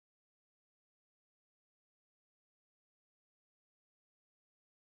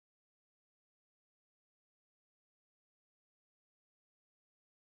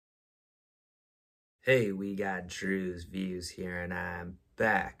Hey, we got Drewz Viewz here, and I'm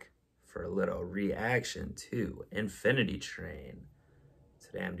back for a little reaction to Infinity Train.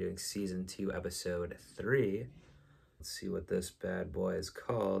 Today I'm doing Season 2, Episode 3. Let's see what this bad boy is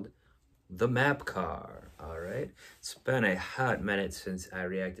called. The Map Car. Alright. It's been a hot minute since I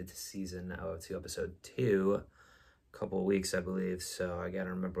reacted to Season 2, Episode 2. A couple weeks, I believe, so I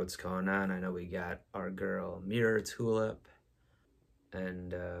gotta remember what's going on. I know we got our girl Mirror Tulip.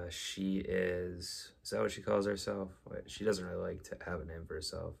 And she is that what she calls herself? Wait, she doesn't really like to have a name for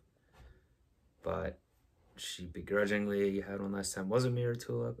herself. But she begrudgingly had one last time. Was it Mirror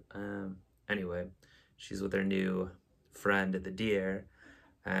Tulip? Anyway, she's with her new friend, the deer.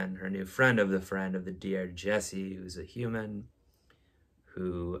 And her new friend of the deer, Jesse, who's a human.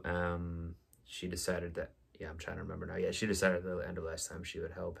 Who, she decided that, I'm trying to remember now. Yeah, she decided at the end of last time she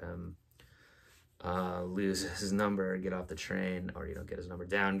would help him lose his number, get off the train, or get his number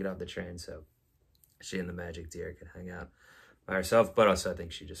down, get off the train, so she and the magic deer could hang out by herself. But also I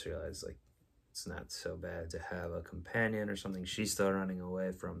think she just realized, like, it's not so bad to have a companion or something. She's still running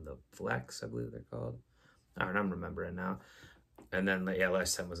away from the Flex, I believe they're called. All right, I'm remembering now. And then, yeah,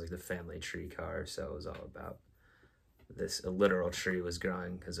 last time was like the family tree car, so it was all about this. A literal tree was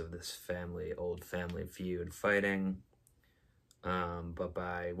growing because of this old family feud fighting. But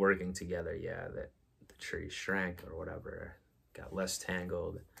by working together, the tree shrank or whatever, got less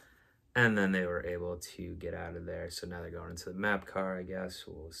tangled, and then they were able to get out of there. So now they're going into the map car, I guess.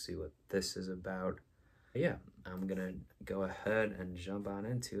 We'll see what this is about. But yeah, I'm gonna go ahead and jump on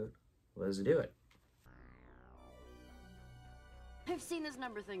into it. Let's do it. I've seen this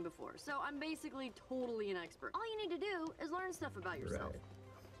number thing before, so I'm basically totally an expert. All you need to do is learn stuff about yourself. Right.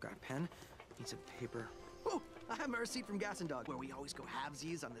 Got a pen? Need some paper. Oh, I have my receipt from Gas and Dog, where we always go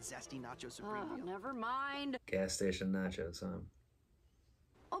halvesies on the zesty nacho supreme meal. Never mind. Gas station nachos, huh?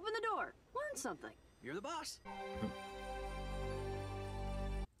 Open the door. Learn something. You're the boss.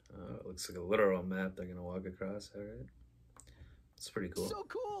 It looks like a literal map they're gonna walk across. All right, it's pretty cool. So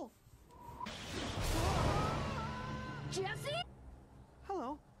cool. Jesse?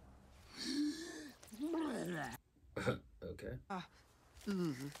 Hello. Okay.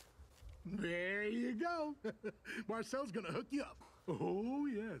 There you go. Marcel's gonna hook you up. Oh,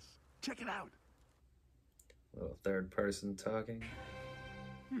 yes. Check it out. Little third person talking.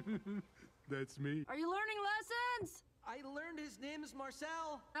 That's me. Are you learning lessons? I learned his name is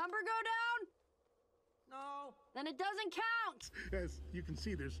Marcel. Number go down? No. Then it doesn't count. As you can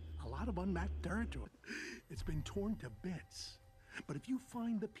see, there's a lot of unmapped territory. It's been torn to bits. But if you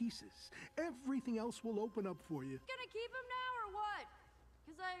find the pieces, everything else will open up for you. Gonna keep him now or what?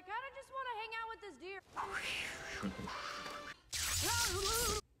 Because I kind of just want to hang out with this deer.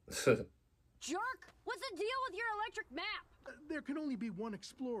 Jerk! What's the deal with your electric map? There can only be one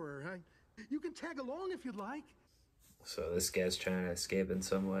explorer. You can tag along if you'd like. So this guy's trying to escape in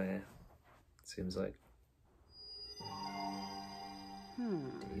some way, seems like.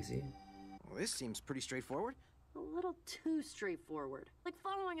 Daisy? Well, this seems pretty straightforward. A little too straightforward. Like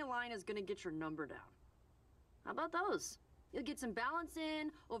following a line is gonna get your number down. How about those? You'll get some balance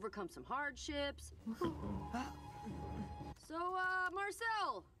in, overcome some hardships. So,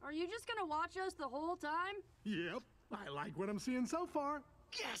 Marcel, are you just gonna watch us the whole time? Yep, I like what I'm seeing so far.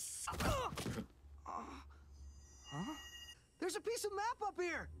 Yes! Huh? There's a piece of map up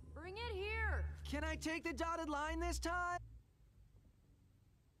here. Bring it here. Can I take the dotted line this time?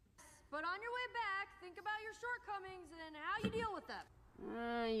 But on your way back, think about your shortcomings and how you deal with them.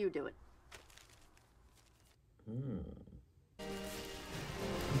 You do it.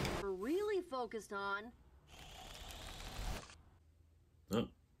 We're really focused on... Oh,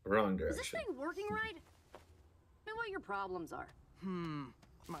 wrong Is this direction. thing working right? Tell me what your problems are.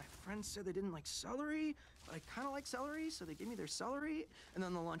 My friends said they didn't like celery, but I kind of like celery, so they gave me their celery. And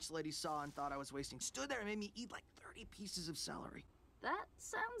then the lunch lady saw and thought I was wasting. Stood there and made me eat like 30 pieces of celery. That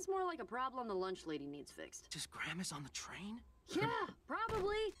sounds more like a problem the lunch lady needs fixed. Does Grandma's on the train? Yeah,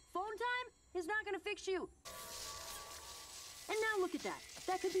 probably. Phone time is not gonna fix you. And now look at that.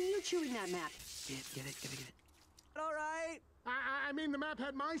 That could be you chewing that map. Get it. All right. I mean, the map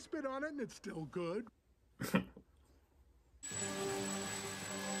had my spit on it, and it's still good.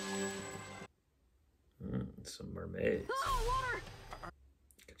 Some mermaids. Oh, water!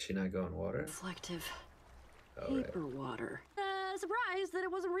 Could she not go in water? Reflective. Oh, right. Paper water. Surprised that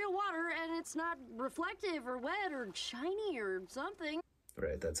it wasn't real water and it's not reflective or wet or shiny or something.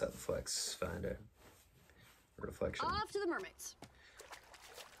 Right, that's how the Flex find it. Reflection. Off to the mermaids.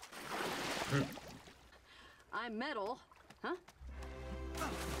 I'm metal. Huh?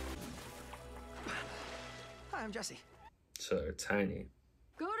 Hi, I'm Jesse. So they're tiny.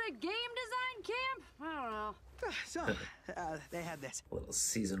 Go to game design fun camp? I don't know. So, they had this. Little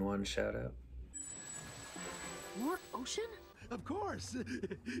season 1 shout out. More ocean? Of course.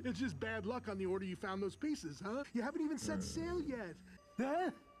 It's just bad luck on the order you found those pieces, huh? You haven't even set sail yet.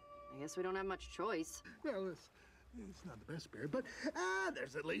 Huh? I guess we don't have much choice. Well, it's not the best bear, but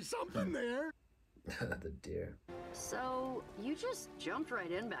there's at least something there. The deer. So, you just jumped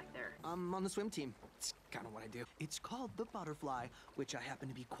right in back there. I'm on the swim team. It's kind of what I do. It's called the butterfly, which I happen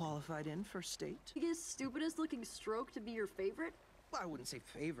to be qualified in for state. Biggest, stupidest looking stroke to be your favorite? Well, I wouldn't say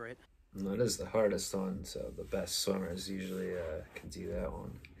favorite. No, it is the hardest one, so the best swimmers usually can do that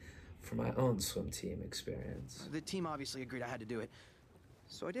one. From my own swim team experience. The team obviously agreed I had to do it,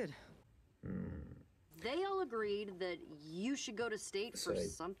 so I did. They all agreed that you should go to state So for it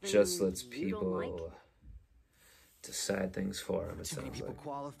something just lets you don't like? people decide things for them, it Too many sounds people like.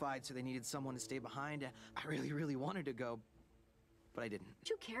 qualified, so they needed someone to stay behind. I really, really wanted to go, but I didn't.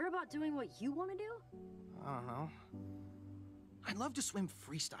 Do you care about doing what you want to do? I don't know. I'd love to swim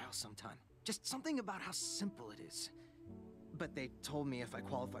freestyle sometime. Just something about how simple it is. But they told me if I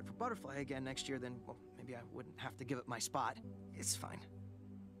qualified for butterfly again next year, then, well, maybe I wouldn't have to give up my spot. It's fine.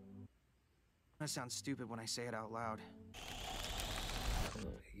 I sound stupid when I say it out loud.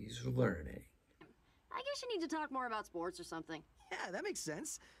 He's learning. I guess you need to talk more about sports or something. Yeah, that makes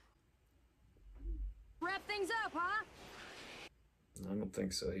sense. Wrap things up, huh? I don't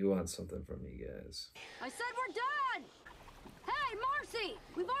think so. He wants something from you guys. I said we're done! Hey, Marcy!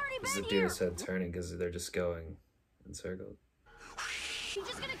 We've already This is been the here! deer's head turning because they're just going in circles. You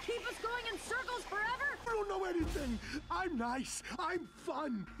just gonna keep us going in circles forever? I don't know anything. I'm nice. I'm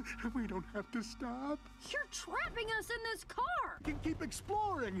fun. We don't have to stop. You're trapping us in this car! We can keep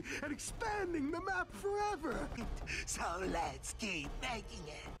exploring and expanding the map forever. So let's keep making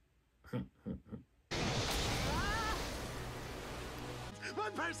it.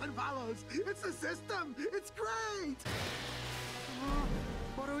 One person follows. It's the system. It's great.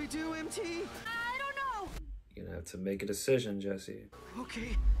 What do we do, MT? I don't know! You're gonna have to make a decision, Jesse.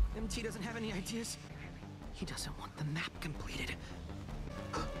 Okay, MT doesn't have any ideas. He doesn't want the map completed.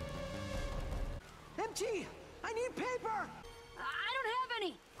 MT, I need paper! I don't have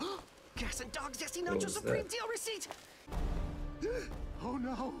any! Gas and dogs, Jesse What Nacho was Supreme that? Deal receipt! Oh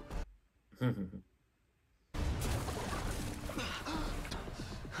no.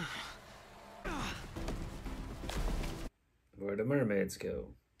 Where do mermaids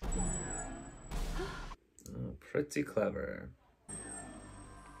go? Oh, pretty clever.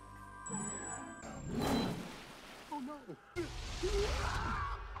 Oh no.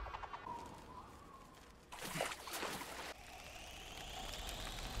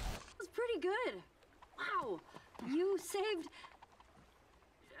 That's pretty good. Wow, you saved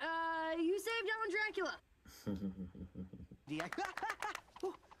Alan Dracula.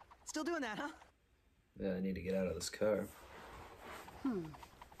 Ooh, still doing that, huh? Yeah, I need to get out of this car. Oh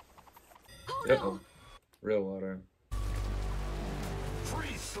Uh-oh. Real water.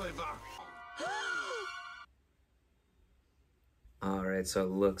 Free sliver. Alright, so it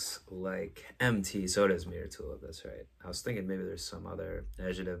looks like MT, so it is Mirror Tulip, that's right. I was thinking maybe there's some other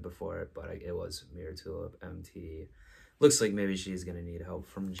adjective before it, but it was Mirror Tulip, MT. Looks like maybe she's going to need help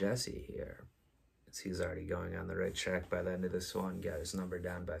from Jesse here. He's already going on the right track by the end of this one. Got his number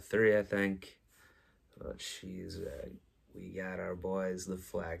down by 3, I think. But we got our boys, the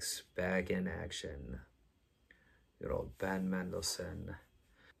Flex, back in action. Good old Ben Mendelsohn.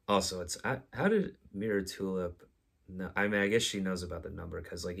 Also, how did Mirror Tulip know? I mean, I guess she knows about the number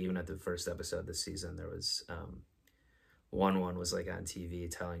because, like, even at the first episode this season, there was 1-1 was like on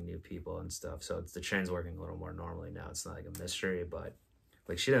TV telling new people and stuff. So the train's working a little more normally now. It's not like a mystery, but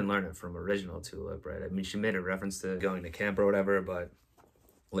like she didn't learn it from original Tulip, right? I mean, she made a reference to going to camp or whatever, but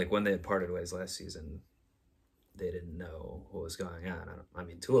like when they had parted ways last season, they didn't know what was going on. I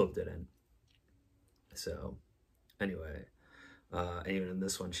mean, Tulip didn't. So anyway, and even in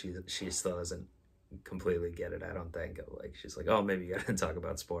this one, she still doesn't completely get it, I don't think. Like, she's like, oh, maybe you gotta talk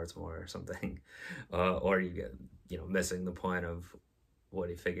about sports more or something. Or you get, missing the point of what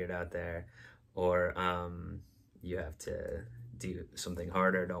he figured out there. Or you have to do something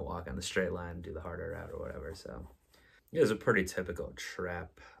harder, don't walk on the straight line, do the harder route or whatever. So it was a pretty typical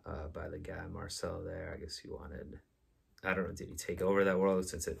trap by the guy Marcel there. I guess he wanted, I don't know, did he take over that world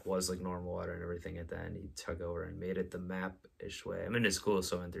since it was like normal water and everything at the end? He took over and made it the map-ish way. I mean, it's cool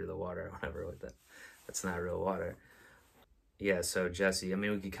swimming through the water or whatever with that. That's not real water. Yeah, so Jesse, I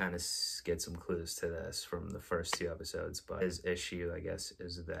mean, we could kind of get some clues to this from the first 2 episodes, but his issue, I guess,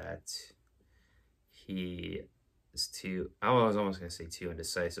 is that he is I was almost going to say too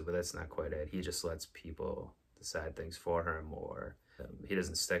indecisive, but that's not quite it. He just lets people decide things for him, or he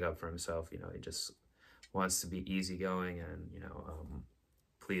doesn't stick up for himself. You know, he just wants to be easygoing and, you know,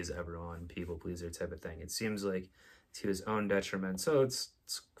 please everyone, people pleaser type of thing. It seems like to his own detriment. So it's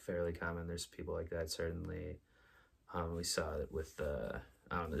fairly common. There's people like that, certainly. We saw it with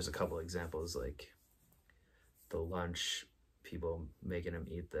there's a couple examples, like the lunch, people making him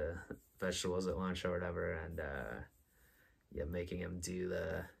eat the vegetables at lunch or whatever, and yeah, making him do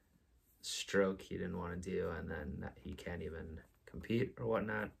the stroke he didn't want to do, and then he can't even compete or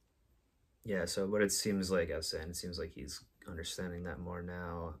whatnot. Yeah, so what it seems like, I was saying, it seems like he's understanding that more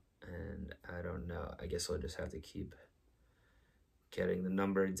now, and I don't know, I guess we'll just have to keep getting the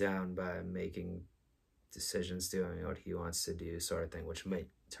number down by making decisions, doing what he wants to do, sort of thing, which might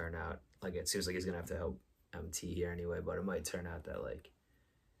turn out, like, it seems like he's gonna have to help MT here anyway, but it might turn out that, like,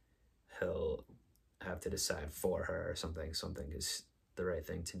 he'll have to decide for her or something is the right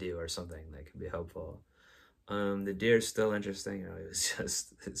thing to do or something that could be helpful. The deer's still interesting. You know, he was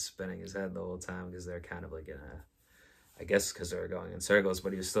just spinning his head the whole time because they're kind of like in a, I guess because they were going in circles,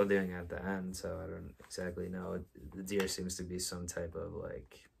 but he was still doing it at the end, so I don't exactly know. The deer seems to be some type of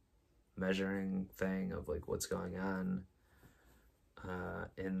like measuring thing of like what's going on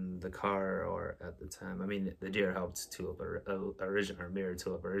in the car or at the time. I mean, the deer helped Tulip or Mirror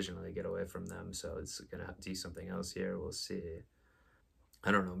Tulip originally get away from them, so it's gonna do something else here. We'll see.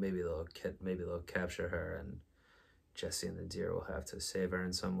 I don't know. Maybe they'll capture her, and Jesse and the deer will have to save her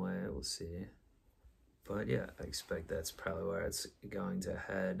in some way. We'll see. But yeah, I expect that's probably where it's going to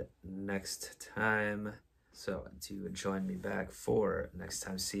head next time. So do join me back for next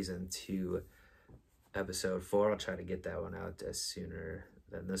time, season 2, episode 4. I'll try to get that one out sooner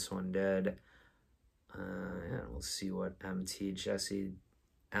than this one did. And we'll see what MT, Jesse,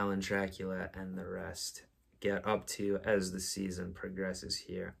 Alan Dracula, and the rest get up to as the season progresses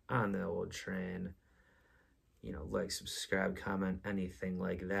here on the old train. You know, like, subscribe, comment, anything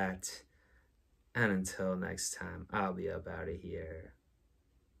like that. And until next time, I'll be up out of here.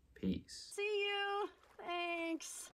 Peace. See you. Thanks.